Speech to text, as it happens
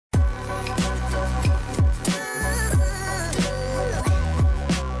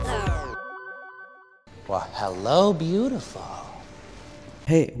Hello, beautiful.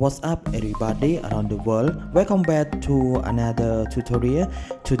 Hey, what's up everybody around the world? Welcome back to another tutorial.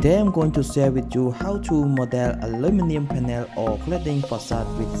 Today I'm going to share with you how to model aluminum panel or cladding facade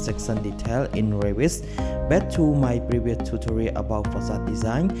with section detail in Revit. Back to my previous tutorial about facade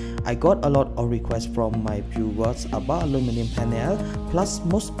design, I got a lot of requests from my viewers about aluminum panel. Plus,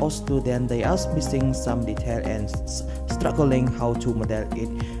 most of students they are missing some detail and struggling how to model it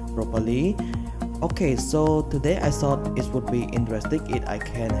properly. Okay, so today I thought it would be interesting if I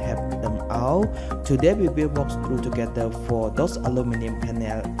can help them out. Today we will walk through together for those aluminum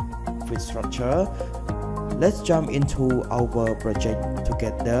panel with structure. Let's jump into our project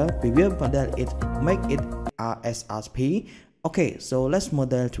together. We will model it, make it RSRP. Okay, so let's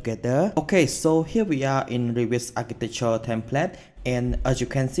model together. Okay, so here we are in Revit architecture template, and as you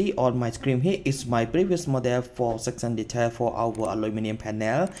can see on my screen here is my previous model for section detail for our aluminum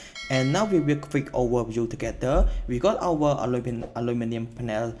panel. And now we will quick overview together. We got our aluminum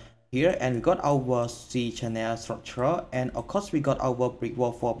panel here, and we got our C-channel structure, and of course we got our brick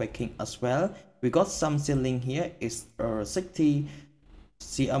wall for backing as well. We got some ceiling here is 60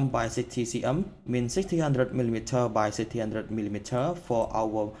 cm by 60 cm, means 600 millimeter by 600 millimeter for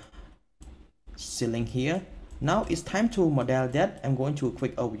our ceiling here. Now it's time to model that. I'm going to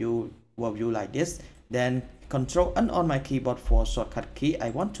quick overview like this, then Control N on my keyboard for shortcut key. I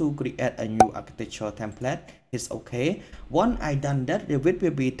want to create a new architecture template. It's okay. Once I done that, Revit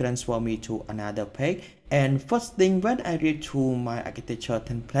will be transform me to another page. And first thing, when I reach to my architecture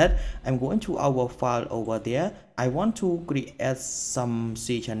template, I'm going to our file over there. I want to create some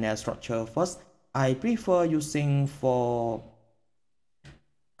C-channel structure first. I prefer using for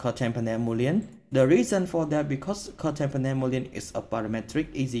curtain panel mullion. The reason for that because curtain panel mullion is a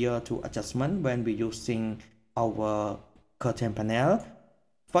parametric, easier to adjustment when we using our curtain panel.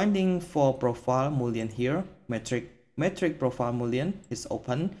 Finding for profile mullion here, metric profile mullion is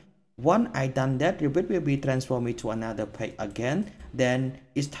open. Once I done that, Revit will be transformed me to another page again. Then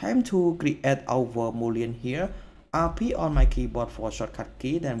it's time to create our mullion here. RP on my keyboard for shortcut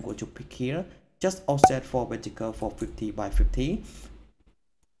key. Then I'm going to pick here. Just offset for vertical for 50 by 50.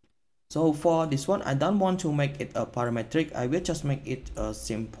 So for this one, I don't want to make it a parametric. I will just make it a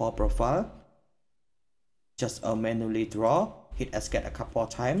simple profile. Just manually draw. Hit escape a couple of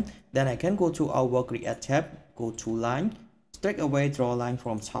times. Then I can go to our create tab. Go to line. Straight away draw line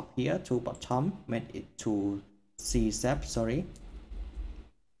from top here to bottom. Make it to C shape. Sorry.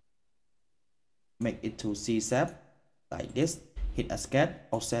 Make it to C shape like this. Hit escape.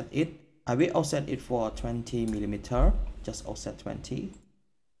 Offset it. I will offset it for 20 millimeter. Just offset 20.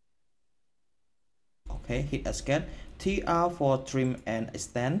 Okay, hit escape. TR for trim and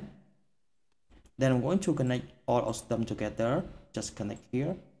extend. Then I'm going to connect all of them together. Just connect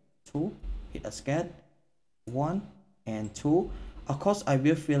here. 2. Hit escape. 1 and 2. Of course, I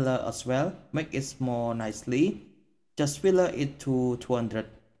will filler as well. Make it more nicely. Just filler it to 200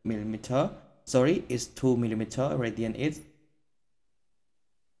 millimeter. Sorry, it's 2 millimeter. Radian is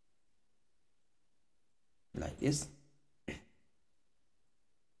like this.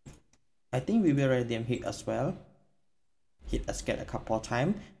 I think we will radian here as well. Hit escape a couple of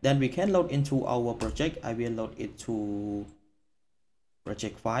times. Then we can load into our project. I will load it to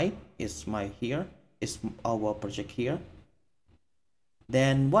project file. It's my here. It's our project here.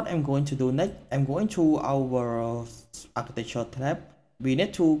 Then what I'm going to do next, I'm going to our architecture tab. We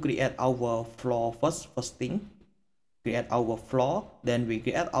need to create our floor first thing. Create our floor, then we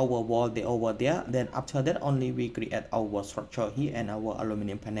create our wall over there. Then after that only we create our structure here and our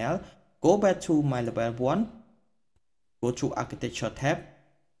aluminum panel. Go back to my level 1. Go to architecture tab.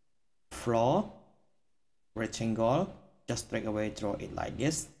 Floor. Rectangle. Just straight away draw it like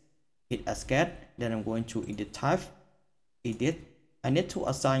this. Hit escape. Then I'm going to edit type. Edit. I need to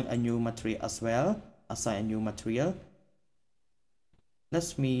assign a new material as well. Assign a new material.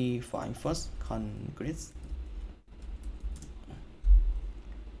 Let me find first concrete.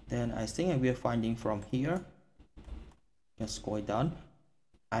 Then I think I will finding from here. Just go down.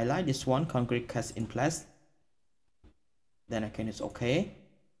 I like this one, concrete cast in place. Then I can hit OK.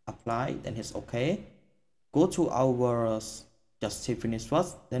 Apply, then hit OK. Go to our just save finish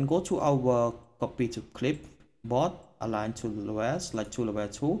first. Then go to our copy to clipboard. Align to level, select to level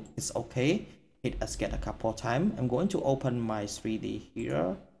 2. It's OK. Hit escape a couple of times. I'm going to open my 3D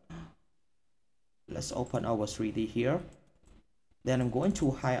here. Let's open our 3D here. Then I'm going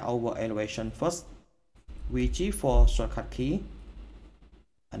to hide our elevation first. VG for shortcut key.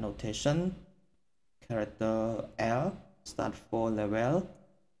 Annotation. Character L. Start for level.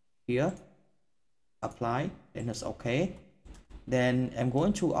 Here. Apply. Then it's OK. Then I'm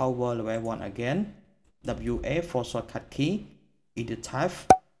going to our level 1 again. WA for shortcut key, edit type,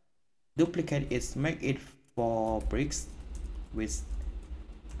 duplicate it, make it for bricks with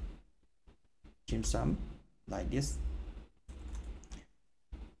sum like this.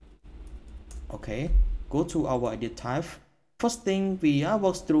 Okay, go to our edit type. First thing we are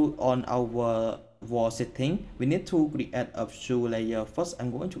work through on our wall setting, we need to create a few layer. First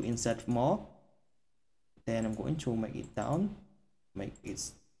I'm going to insert more, then I'm going to make it down, make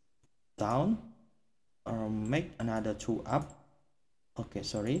another two up. Okay,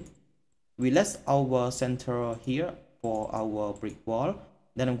 sorry, we left our center here for our brick wall,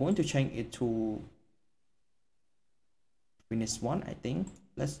 then I'm going to change it to finish one. I think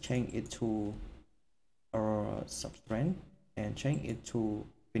let's change it to subtrend and change it to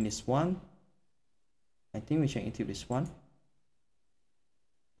finish one. I think we change it to this one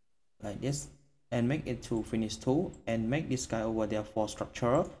like this, and make it to finish 2, and make this guy over there for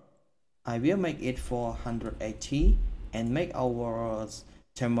structure. I will make it for 180 and make our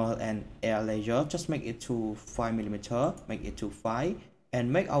thermal and air layer, just make it to 5mm, make it to 5,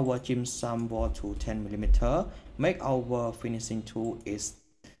 and make our gypsum wall to 10mm. Make our finishing tool is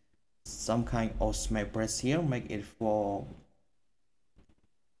some kind of smart press here, make it for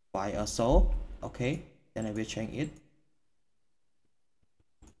 5 or so. Okay, then I will change it.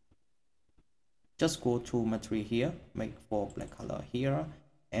 Just go to material here, make for black color here,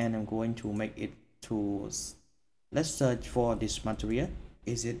 and I'm going to make it to, let's search for this material.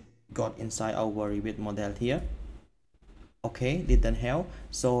 Is it got inside our Revit model here? Okay, didn't help,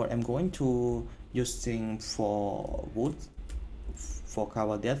 so I'm going to using for wood for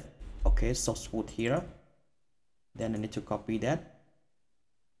cover that. Okay, source wood here, then I need to copy that,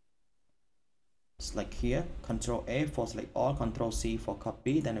 select here, Control A for select all, Control C for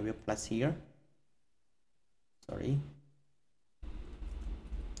copy, then I will place here. Sorry.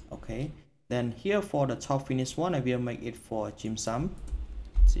 Okay, then here for the top finish one, I will make it for gypsum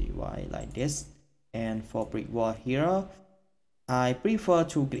GY like this. And for brick wall here, I prefer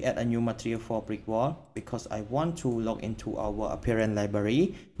to create a new material for brick wall because I want to log into our appearance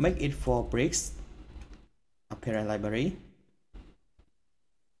library. Make it for bricks, appearance library,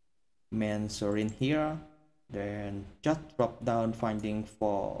 mention here, then just drop down finding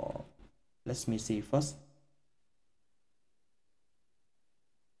for, let me see first.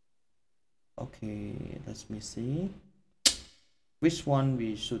 Okay, let me see which one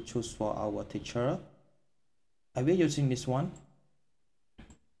we should choose for our teacher. I will using this one.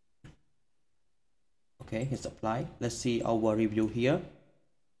 Okay, it's applied. Let's see our review here.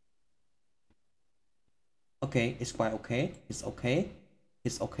 Okay, it's quite okay. It's okay.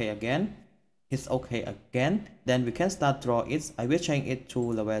 It's okay again. It's okay again. Then we can start draw it. I will change it to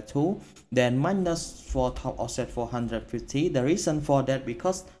level 2. Then minus for top offset 450. The reason for that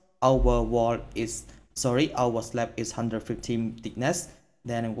because our wall is, sorry, our slab is 150 thickness.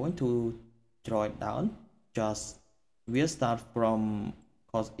 Then I'm going to draw it down. Just we'll start from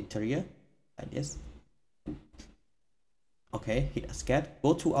cos interior like this. Okay, hit escape,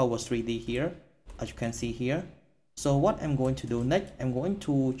 go to our 3D here, as you can see here. So what I'm going to do next, I'm going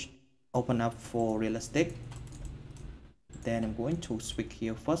to open up for realistic. Then I'm going to switch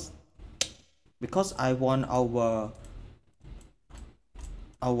here first because I want our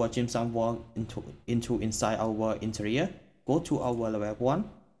gypsum wall into inside our interior. Go to our level 1,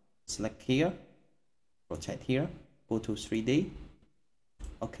 select here, rotate here, go to 3D.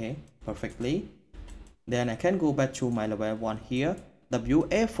 Okay, perfectly. Then I can go back to my level 1 here,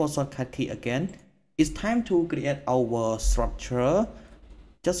 WA for shortcut key again. It's time to create our structure.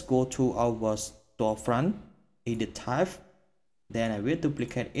 Just go to our storefront, edit type, then I will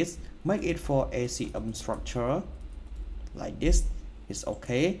duplicate it, make it for ACM structure like this. It's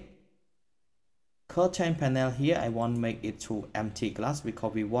okay. Curtain panel here, I want to make it to empty glass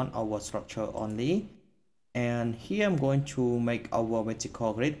because we want our structure only. And here I'm going to make our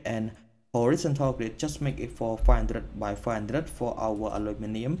vertical grid and horizontal grid, just make it for 500 by 500 for our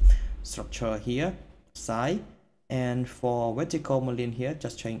aluminum structure here side. And for vertical margin here,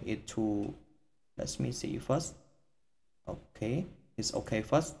 just change it to, let me see first. Okay, it's okay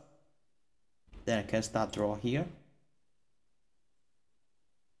first. Then I can start draw here.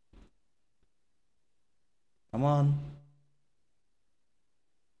 Come on,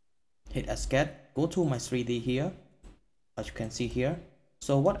 hit escape, go to my 3D here, as you can see here.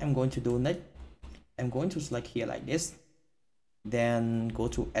 So what I'm going to do next, I'm going to select here like this, then go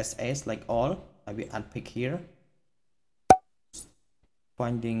to SA like all. I will unpick here,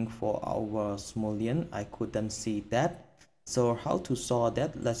 finding for our Smolian, I couldn't see that. So how to solve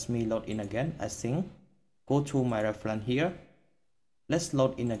that? Let me load in again. I think go to my reference here, let's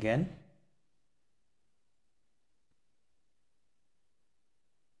load in again.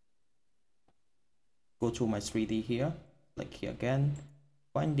 go to my 3D here, like here again,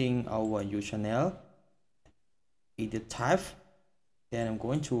 finding our U channel, edit type, then I'm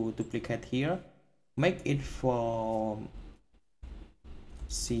going to duplicate here, make it for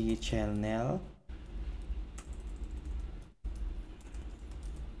C channel,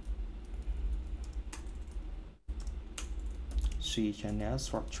 C channel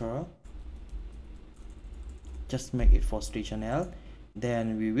structure, just make it for 3 channel.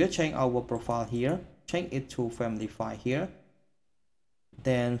 Then we will change our profile here, change it to family file here.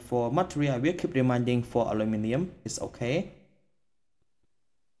 Then for material, I will keep reminding for aluminum, it's okay.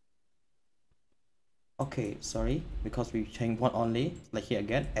 Okay, sorry, because we change one only, like here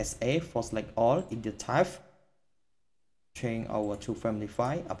again, SA for select all, edit type, change our to family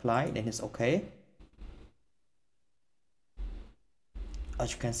file, apply, then it's okay.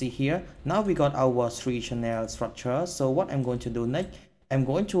 As you can see here, now we got our 3 channel structure. So what I'm going to do next, I'm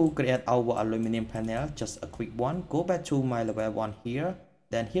going to create our aluminum panel, just a quick one. Go back to my level 1 here,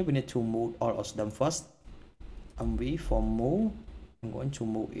 then here we need to move all of them first. MV for move, I'm going to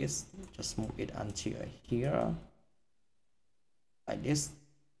move it, just move it until here, like this.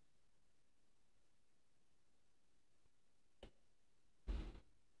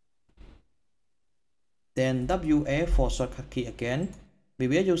 Then WA for shortcut key again, we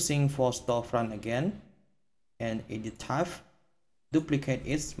will using for storefront again, and edit type, duplicate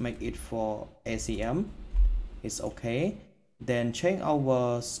it, make it for ACM, it's okay. Then change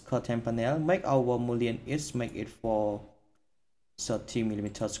our curtain panel, make our mullion is make it for 30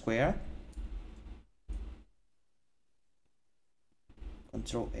 mm square.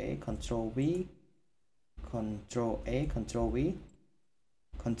 Control A, Control V, Control A, Control V,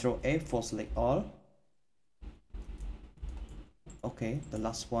 Control A for select all. Okay, the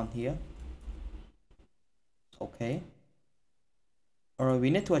last one here. Okay. Alright, we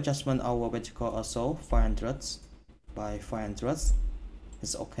need to adjustment our vertical also 500 by 500.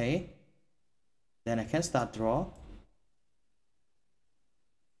 It's okay. Then I can start draw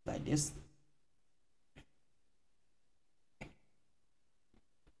like this.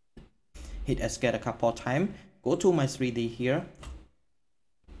 Hit escape a couple times. Go to my 3D here.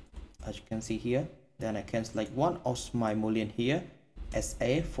 As you can see here. Then I can select one of my mullion here,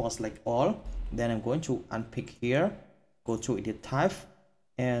 SA for select all. Then I'm going to unpick here, go to edit type,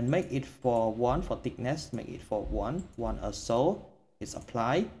 and make it for 1 for thickness, make it for 1 or so. It's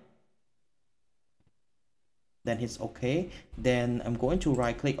apply. Then it's okay. Then I'm going to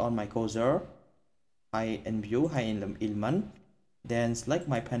right click on my cursor, hide in view, hide in element. Then select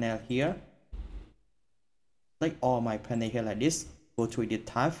my panel here, select all my panel here like this, go to edit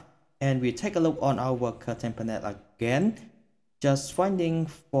type. And we take a look on our curtain panel again, just finding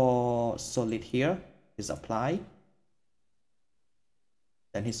for solid here is apply,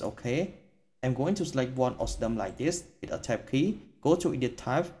 then it's okay. I'm going to select one of them like this, hit a tab key, go to edit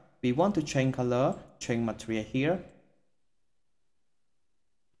type, we want to change color, change material here.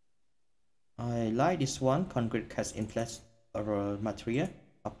 I like this one, concrete cast in place material,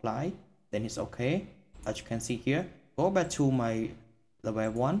 apply, then it's okay. As you can see here, go back to my level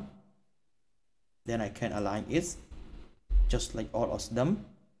 1. Then I can align it just like all of them.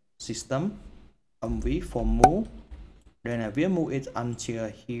 System, MV for move. Then I will move it until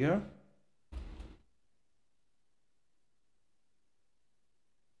here.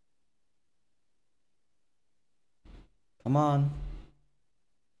 Come on.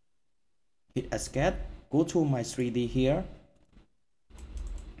 Hit escape. Go to my 3D here.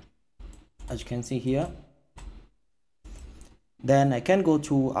 As you can see here. Then I can go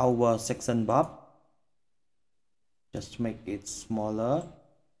to our section bob. Just make it smaller.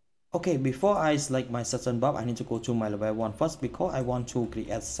 Okay, before I select my section bob, I need to go to my level 1 first because I want to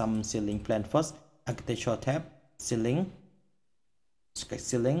create some ceiling plan first. Architecture tab, ceiling, sketch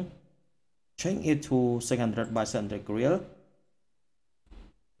ceiling, change it to 600 by 600 grill.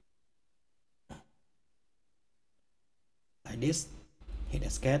 Like this, hit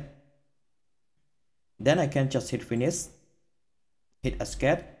escape. Then I can just hit finish, hit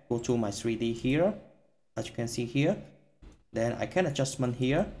escape, go to my 3D here. As you can see here, then I can adjustment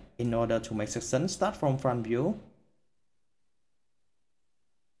here in order to make section. Start from front view,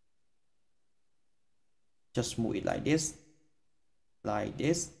 just move it like this,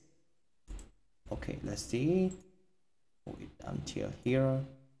 okay, let's see, move it until here.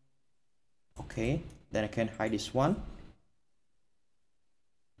 Okay, then I can hide this one,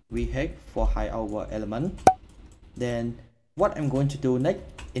 VHEX for hide our element. Then what I'm going to do next,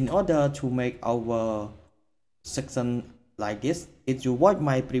 in order to make our section like this, if you watch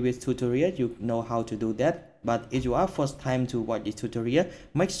my previous tutorial, you know how to do that. But if you are first time to watch this tutorial,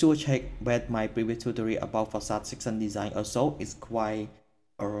 make sure check back my previous tutorial about facade section design also. It's quite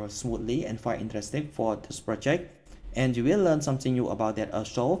smoothly and quite interesting for this project, and you will learn something new about that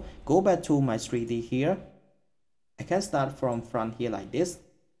also. Go back to my 3D here. I can start from front here like this.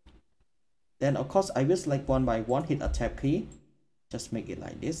 Then of course I will select one by one, hit a tab key, just make it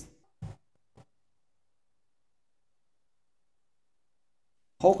like this.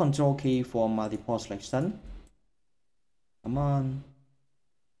 Hold Control key for multiple selection. Come on.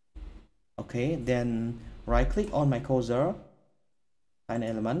 Okay, then right click on my cursor, find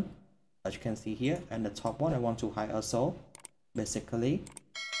element, as you can see here, and the top one I want to hide also, basically.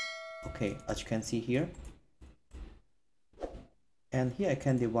 Okay, as you can see here. And here I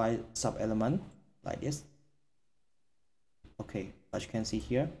can divide sub element like this. Okay, as you can see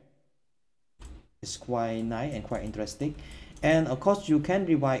here, it's quite nice and quite interesting. And of course you can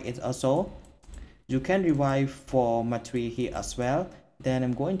revise it also. You can revise for material here as well. Then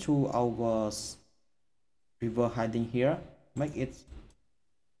I'm going to our river hiding here, make it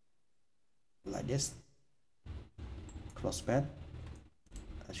like this, close pad,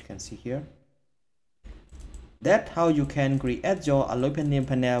 as you can see here. That's how you can create your aluminum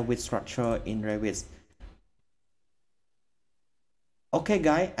panel with structure in Revit. Okay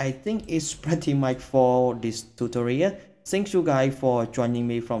guys, I think it's pretty much for this tutorial. Thank you guys for joining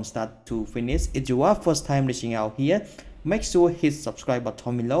me from start to finish. If you are first time reaching out here, make sure hit subscribe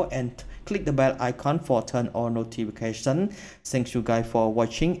button below and click the bell icon for turn on notification. Thank you guys for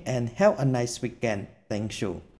watching and have a nice weekend. Thank you.